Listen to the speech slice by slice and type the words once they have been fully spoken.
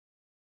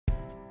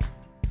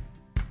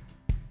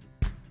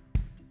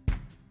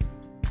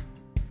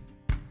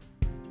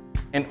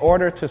In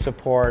order to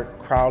support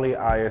Crowley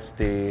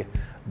ISD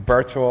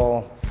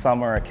Virtual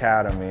Summer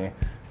Academy,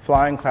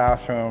 Flying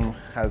Classroom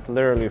has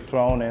literally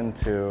flown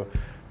into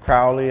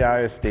Crowley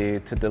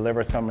ISD to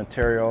deliver some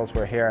materials.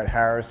 We're here at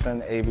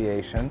Harrison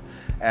Aviation,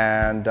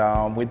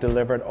 and we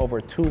delivered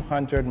over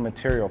 200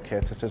 material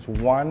kits. This is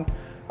one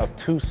of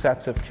 2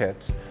 sets of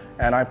kits,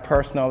 and I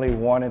personally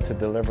wanted to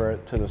deliver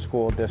it to the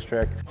school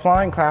district.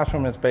 Flying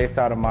Classroom is based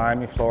out of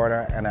Miami,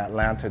 Florida, and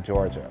Atlanta,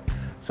 Georgia.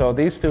 So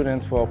these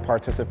students will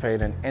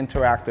participate in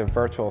interactive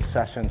virtual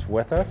sessions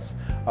with us.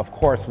 Of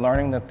course,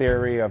 learning the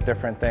theory of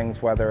different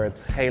things, whether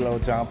it's halo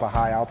jump, a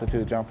high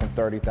altitude jump from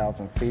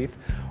 30,000 feet,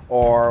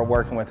 or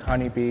working with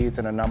honeybees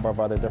and a number of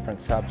other different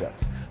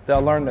subjects.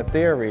 They'll learn the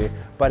theory,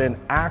 but in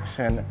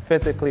action,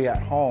 physically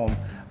at home,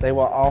 they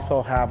will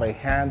also have a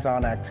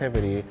hands-on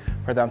activity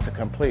for them to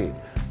complete.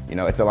 You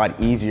know, it's a lot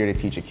easier to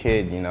teach a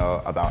kid, you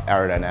know, about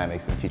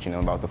aerodynamics and teaching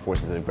them about the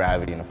forces of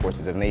gravity and the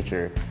forces of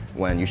nature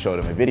when you show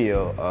them a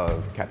video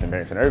of Captain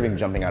Barrington Irving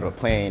jumping out of a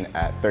plane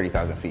at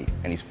 30,000 feet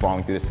and he's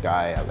falling through the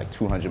sky at like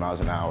 200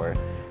 miles an hour.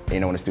 And, you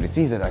know, when a student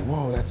sees it, like,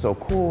 whoa, that's so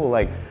cool.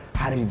 Like,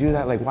 how does he do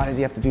that? Like, why does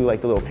he have to do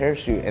like the little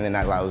parachute? And then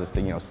that allows us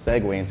to, you know,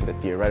 segue into the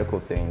theoretical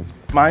things.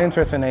 My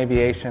interest in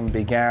aviation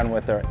began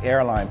with an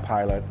airline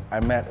pilot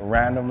I met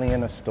randomly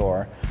in a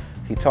store.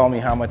 He told me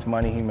how much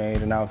money he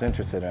made and I was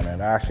interested in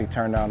it. I actually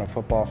turned down a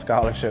football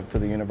scholarship to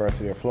the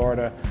University of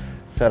Florida,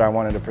 said I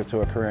wanted to pursue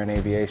a career in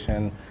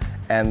aviation,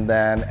 and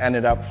then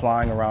ended up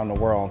flying around the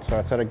world. So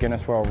I set a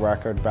Guinness World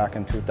Record back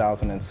in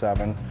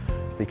 2007,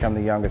 become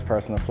the youngest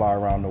person to fly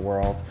around the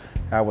world.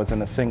 I was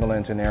in a single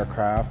engine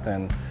aircraft,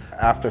 and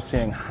after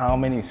seeing how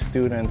many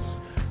students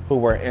who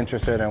were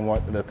interested in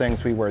what the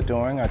things we were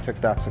doing, I took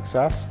that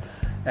success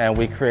and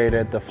we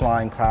created the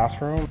Flying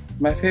Classroom.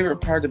 My favorite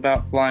part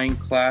about Flying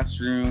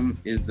Classroom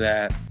is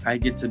that I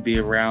get to be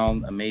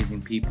around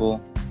amazing people,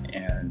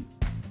 and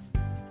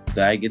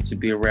that I get to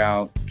be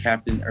around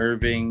Captain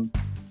Irving,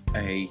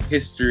 a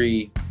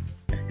history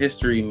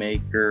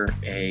maker,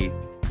 a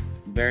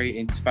very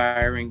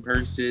inspiring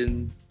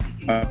person,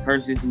 a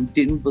person who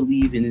didn't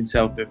believe in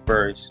himself at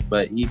first,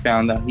 but he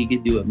found out he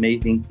could do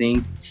amazing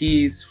things.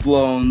 He's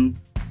flown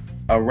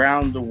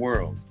around the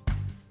world,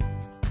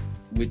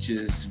 which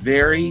is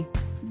very,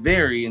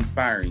 very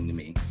inspiring to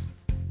me,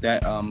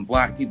 that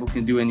Black people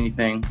can do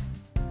anything.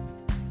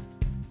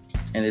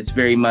 And it's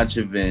very much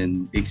of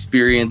an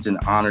experience and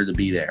honor to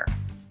be there.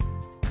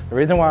 The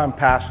reason why I'm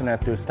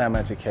passionate through STEM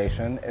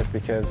education is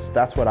because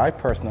that's what I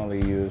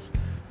personally use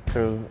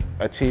to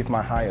achieve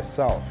my highest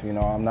self. You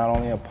know, I'm not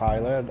only a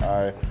pilot,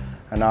 I'm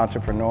an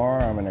entrepreneur,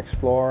 I'm an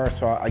explorer,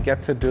 so I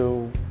get to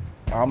do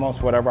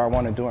almost whatever I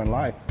want to do in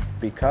life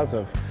because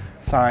of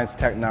science,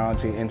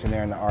 technology,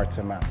 engineering, the arts,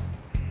 and math.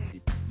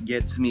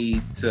 Gets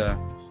me to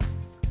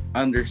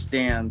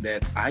understand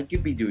that I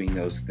could be doing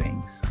those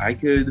things. I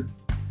could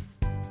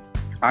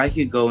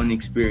go and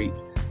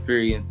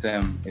experience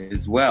them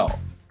as well.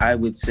 I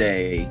would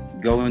say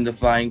go into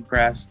Flying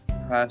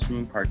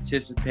Classroom,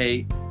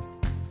 participate,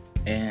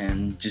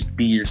 and just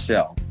be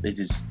yourself. It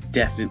is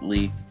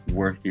definitely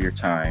worth your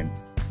time.